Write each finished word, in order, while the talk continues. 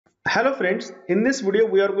Hello friends, in this video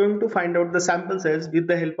we are going to find out the sample size with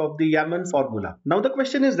the help of the Yamane formula. Now the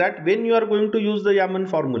question is that when you are going to use the Yamane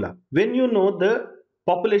formula, when you know the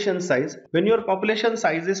population size, when your population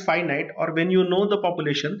size is finite or when you know the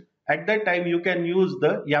population, at that time you can use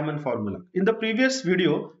the Yamane formula. In the previous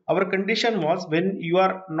video, our condition was when you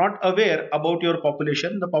are not aware about your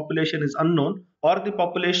population, the population is unknown or the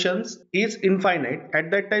population is infinite.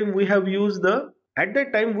 At that time we have used the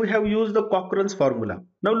Cochrane's formula.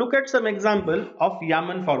 Now look at some example of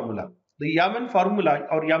Yamane formula. The Yamane formula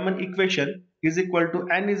or Yamane equation is equal to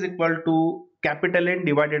n is equal to capital N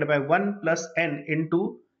divided by 1 plus n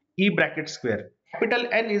into E bracket square. Capital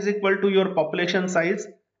N is equal to your population size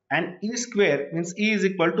and E square means E is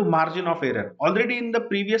equal to margin of error. Already in the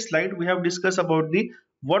previous slide we have discussed about the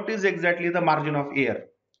what is exactly the margin of error.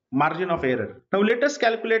 Now let us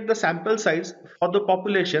calculate the sample size for the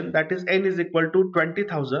population, that is n is equal to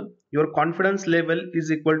 20,000. Your confidence level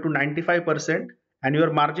is equal to 95% and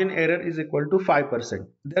your margin error is equal to 5%.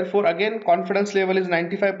 Therefore again confidence level is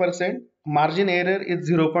 95%, margin error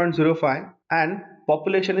is 0.05 and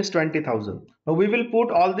population is 20,000. Now we will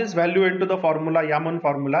put all this value into the formula, Yamane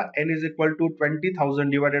formula. N is equal to 20,000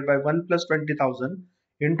 divided by 1 plus 20,000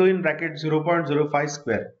 into in bracket 0.05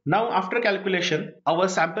 square. Now after calculation, our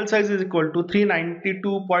sample size is equal to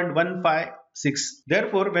 392.156.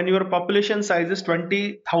 Therefore, when your population size is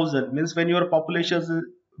 20,000, means when your population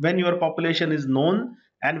is known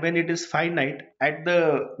and when it is finite at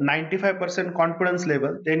the 95% confidence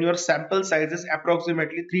level, then your sample size is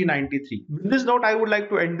approximately 393. With this note, I would like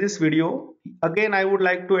to end this video. Again, I would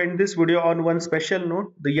like to end this video on one special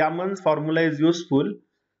note. The Yamane formula is useful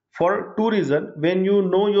for two reasons: when you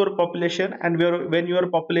know your population and when your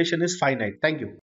population is finite. Thank you.